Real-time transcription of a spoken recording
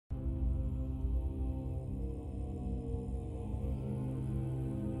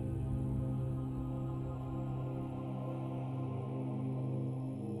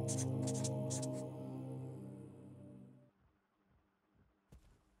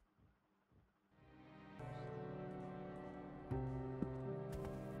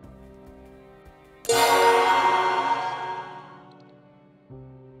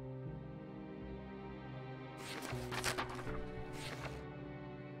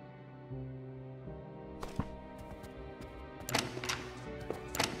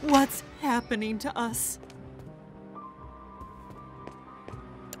What's happening to us?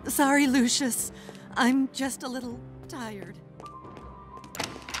 Sorry, Lucius. I'm just a little tired.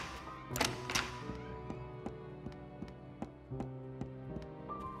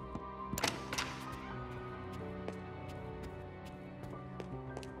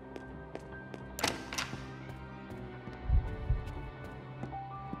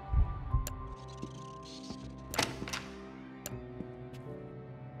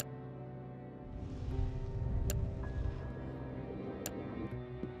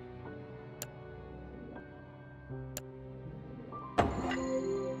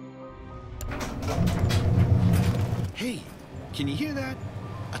 Hey, can you hear that?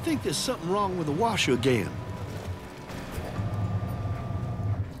 I think there's something wrong with the washer again.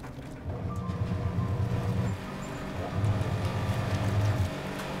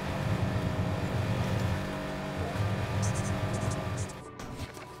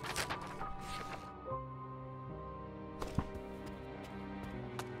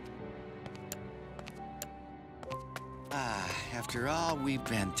 After all we've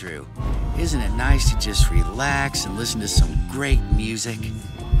been through, isn't it nice to just relax and listen to some great music?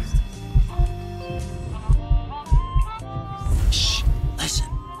 Shh, listen.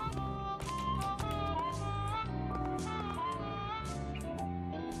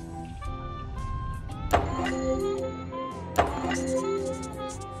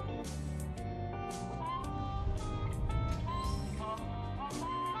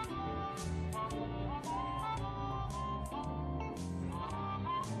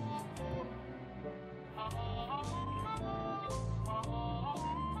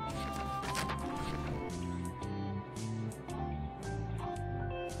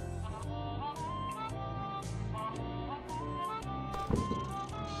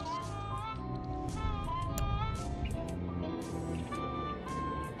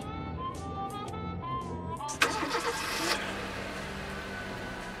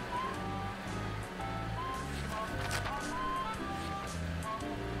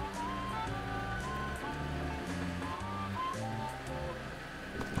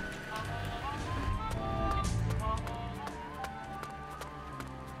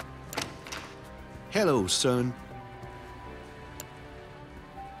 Hello, son.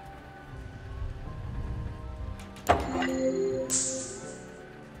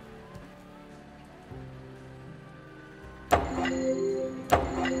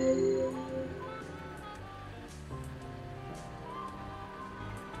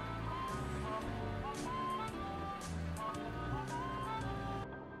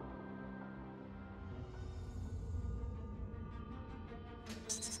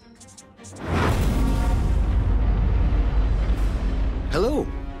 Hello.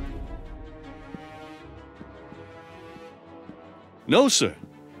 No, sir.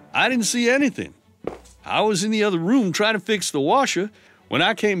 I didn't see anything. I was in the other room trying to fix the washer. When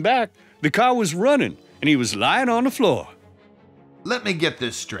I came back, the car was running, and he was lying on the floor. Let me get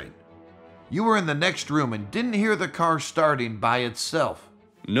this straight. You were in the next room and didn't hear the car starting by itself.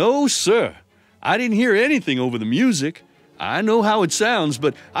 No, sir. I didn't hear anything over the music. I know how it sounds,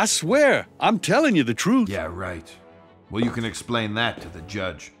 but I swear, I'm telling you the truth. Yeah, right. Well, you can explain that to the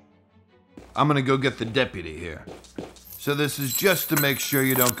judge. I'm gonna go get the deputy here. So this is just to make sure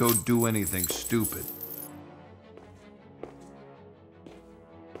you don't go do anything stupid.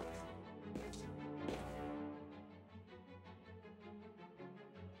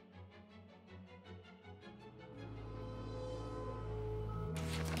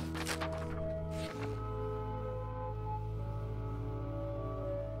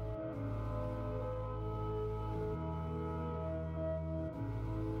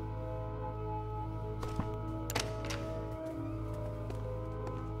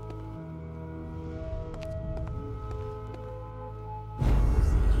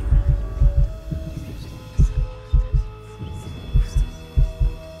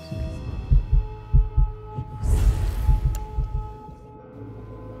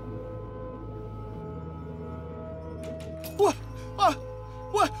 What?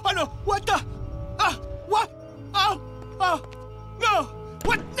 What? Oh no! What the? What? Oh! No!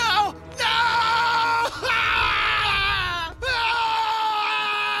 What? No! No! No!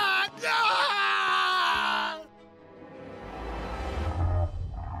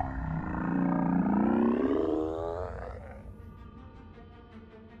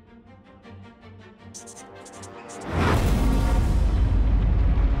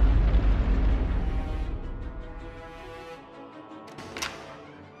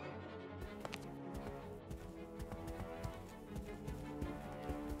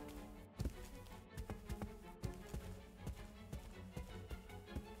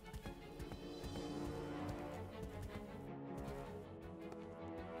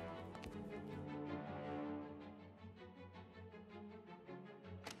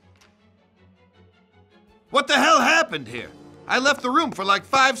 What the hell happened here? I left the room for like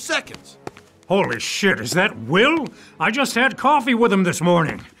 5 seconds. Holy shit, is that Will? I just had coffee with him this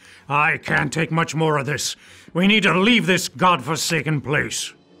morning. I can't take much more of this. We need to leave this godforsaken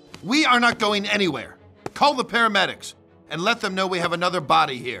place. We are not going anywhere. Call the paramedics and let them know we have another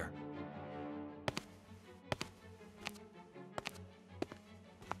body here.